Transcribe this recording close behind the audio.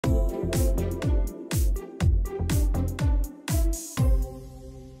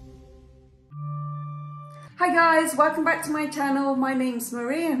Hi guys, welcome back to my channel. My name's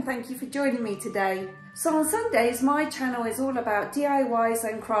Marie and thank you for joining me today. So on Sundays, my channel is all about DIYs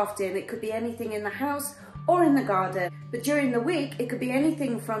and crafting. It could be anything in the house or in the garden. But during the week, it could be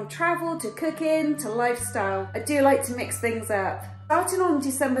anything from travel to cooking to lifestyle. I do like to mix things up. Starting on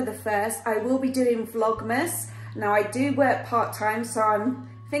December the 1st, I will be doing Vlogmas. Now I do work part-time, so I'm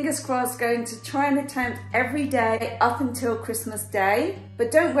fingers crossed going to try and attempt every day up until Christmas Day.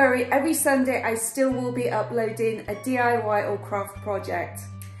 But don't worry, every Sunday I still will be uploading a DIY or craft project.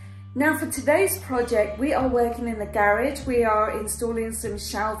 Now for today's project, we are working in the garage. We are installing some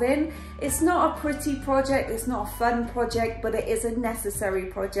shelving. It's not a pretty project, it's not a fun project, but it is a necessary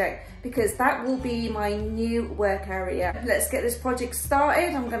project because that will be my new work area. Let's get this project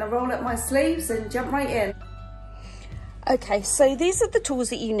started. I'm gonna roll up my sleeves and jump right in. Okay, so these are the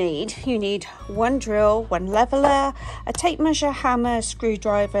tools that you need. You need one drill, one leveler, a tape measure, hammer,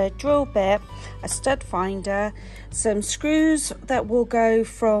 screwdriver, drill bit, a stud finder, some screws that will go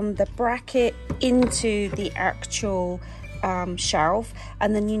from the bracket into the actual shelf,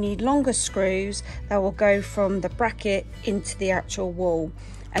 and then you need longer screws that will go from the bracket into the actual wall,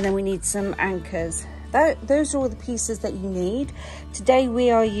 and then we need some anchors. Those are all the pieces that you need. Today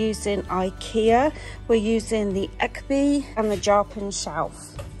we are using IKEA. We're using the Ekby and the Jarpen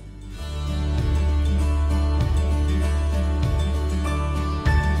shelf.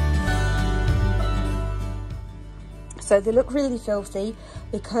 So they look really filthy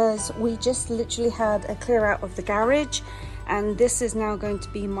because we just literally had a clear out of the garage, and this is now going to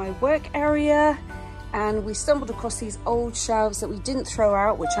be my work area. And we stumbled across these old shelves that we didn't throw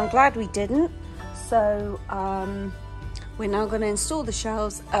out, which I'm glad we didn't. So we're now going to install the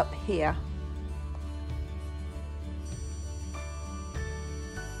shelves up here.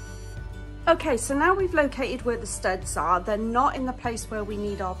 Okay, so now we've located where the studs are. They're not in the place where we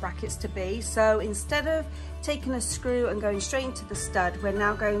need our brackets to be. So instead of taking a screw and going straight into the stud, we're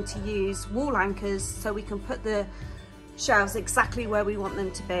now going to use wall anchors so we can put the shelves exactly where we want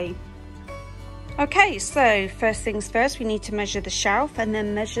them to be. Okay, so first things first, we need to measure the shelf and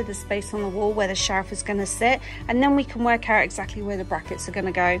then measure the space on the wall where the shelf is going to sit, and then we can work out exactly where the brackets are going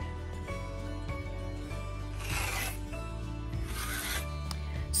to go.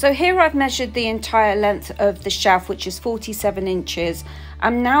 So here I've measured the entire length of the shelf, which is 47 inches.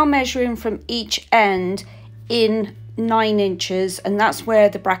 I'm now measuring from each end in 9 inches, and that's where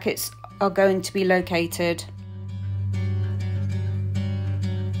the brackets are going to be located.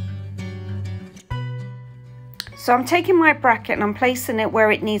 So I'm taking my bracket and I'm placing it where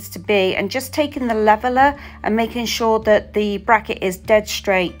it needs to be, and just taking the leveler and making sure that the bracket is dead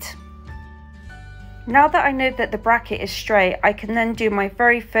straight. Now that I know that the bracket is straight, I can then do my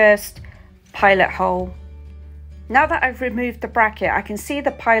very first pilot hole. Now that I've removed the bracket, I can see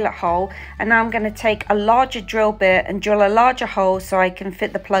the pilot hole, and now I'm going to take a larger drill bit and drill a larger hole so I can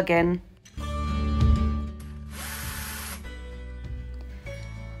fit the plug in.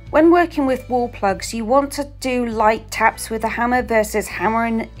 When working with wall plugs, you want to do light taps with a hammer versus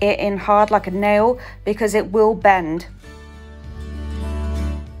hammering it in hard like a nail, because it will bend.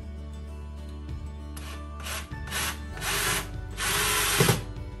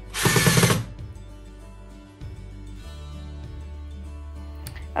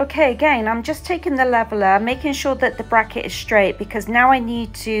 Okay, again, I'm just taking the leveler, making sure that the bracket is straight, because now I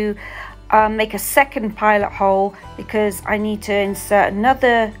need to make a second pilot hole because I need to insert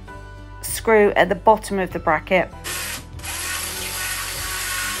another screw at the bottom of the bracket.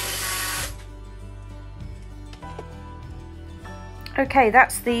 Okay,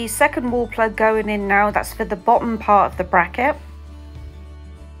 that's the second wall plug going in now. That's for the bottom part of the bracket.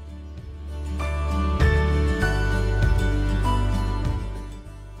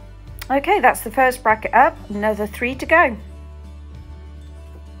 Okay, that's the first bracket up, another 3 to go.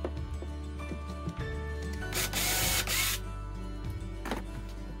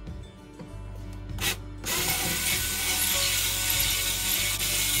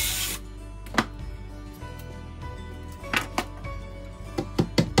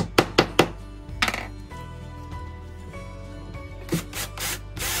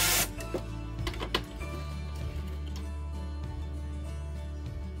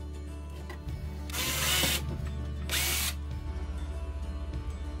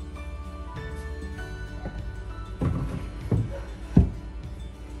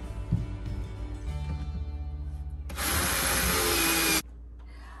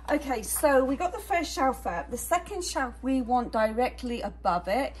 Okay, so we got the first shelf up. The second shelf we want directly above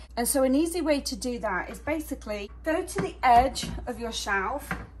it. And so an easy way to do that is basically go to the edge of your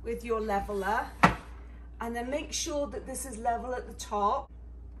shelf with your leveler and then make sure that this is level at the top,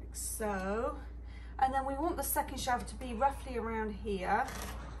 like so. And then we want the second shelf to be roughly around here.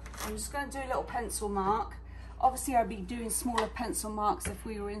 I'm just going to do a little pencil mark. Obviously I'd be doing smaller pencil marks if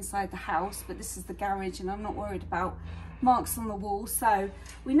we were inside the house, but this is the garage and I'm not worried about marks on the wall. So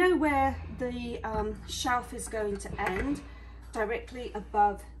we know where the shelf is going to end, directly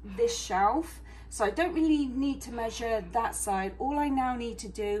above this shelf. So I don't really need to measure that side. All I now need to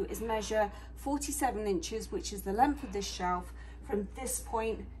do is measure 47 inches, which is the length of this shelf, from this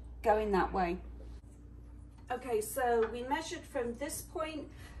point going that way. Okay, so we measured from this point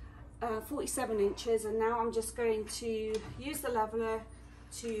 47 inches, and now I'm just going to use the leveler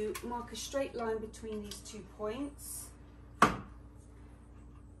to mark a straight line between these 2 points.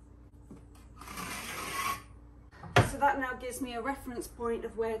 So that now gives me a reference point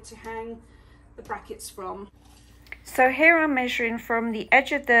of where to hang the brackets from. So here I'm measuring from the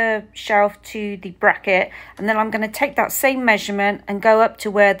edge of the shelf to the bracket, and then I'm going to take that same measurement and go up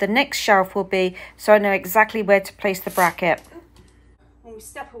to where the next shelf will be, so I know exactly where to place the bracket. When we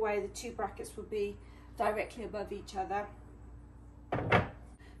step away, the 2 brackets will be directly above each other.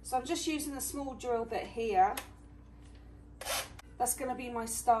 So I'm just using a small drill bit here. That's going to be my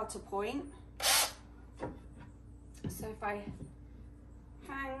starter point. So if I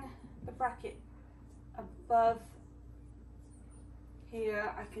hang the bracket above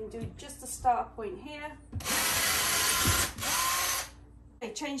here, I can do just a starter point here. I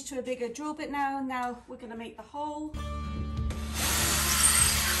change to a bigger drill bit now. Now we're going to make the hole.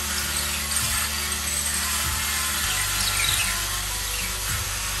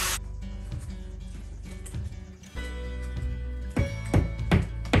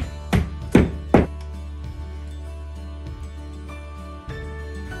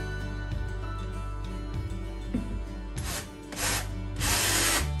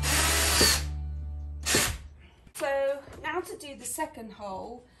 To do the second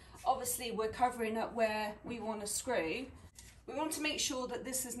hole, obviously we're covering up where we want to screw. We want to make sure that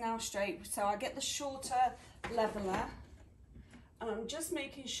this is now straight, so I get the shorter leveler and I'm just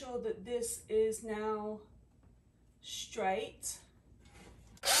making sure that this is now straight.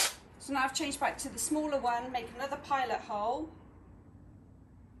 So now I've changed back to the smaller one, make another pilot hole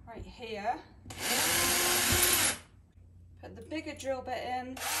right here, put the bigger drill bit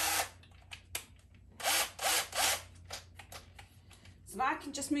in. So now I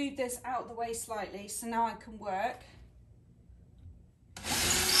can just move this out of the way slightly, so now I can work.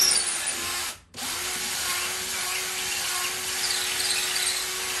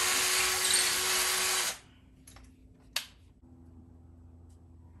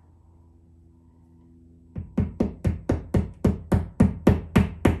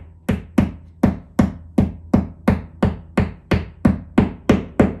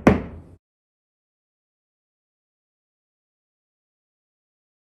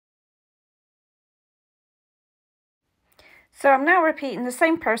 So I'm now repeating the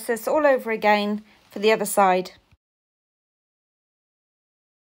same process all over again for the other side.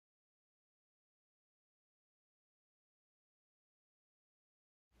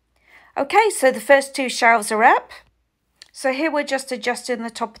 Okay, so the first 2 shelves are up. So here we're just adjusting the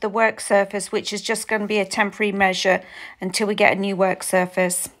top of the work surface, which is just going to be a temporary measure until we get a new work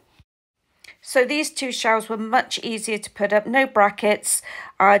surface. So these 2 shelves were much easier to put up, no brackets,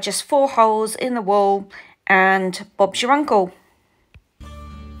 just 4 holes in the wall, and Bob's your uncle.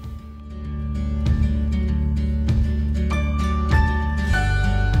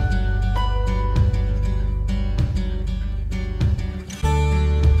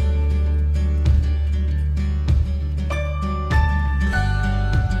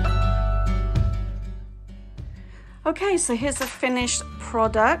 Okay, so here's a finished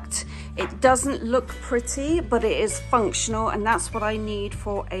product. It doesn't look pretty, but it is functional, and that's what I need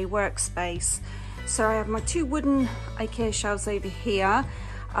for a workspace. So I have my 2 wooden IKEA shelves over here.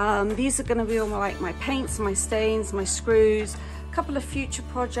 These are going to be all my paints, my stains, my screws, a couple of future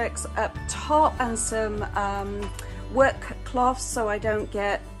projects up top, and some work cloths so I don't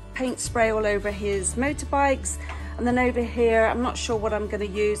get paint spray all over his motorbikes. And then over here, I'm not sure what I'm going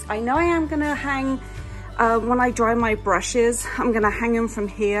to use. I know I am going to hang, when I dry my brushes, I'm going to hang them from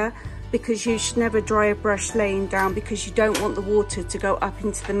here, because you should never dry a brush laying down, because you don't want the water to go up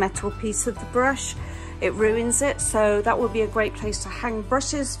into the metal piece of the brush. It ruins it. So that would be a great place to hang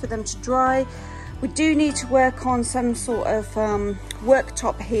brushes for them to dry. We do need to work on some sort of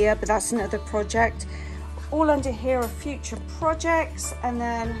worktop here, but that's another project. All under here are future projects, and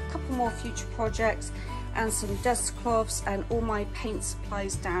then a couple more future projects, and some dust cloths, and all my paint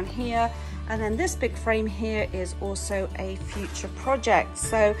supplies down here. And then this big frame here is also a future project.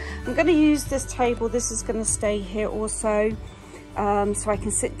 So I'm going to use this table. This is going to stay here also. so I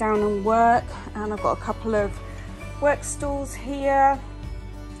can sit down and work. And I've got a couple of work stools here.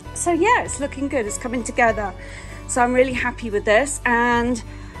 So yeah, it's looking good, it's coming together. So I'm really happy with this, and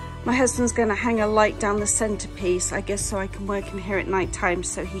my husband's gonna hang a light down the centerpiece, I guess, so I can work in here at night time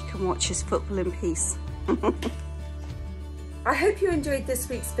so he can watch his football in peace. I hope you enjoyed this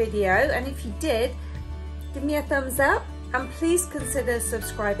week's video, and if you did, give me a thumbs up and please consider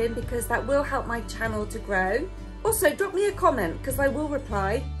subscribing because that will help my channel to grow. Also, drop me a comment because I will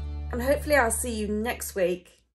reply, and hopefully I'll see you next week.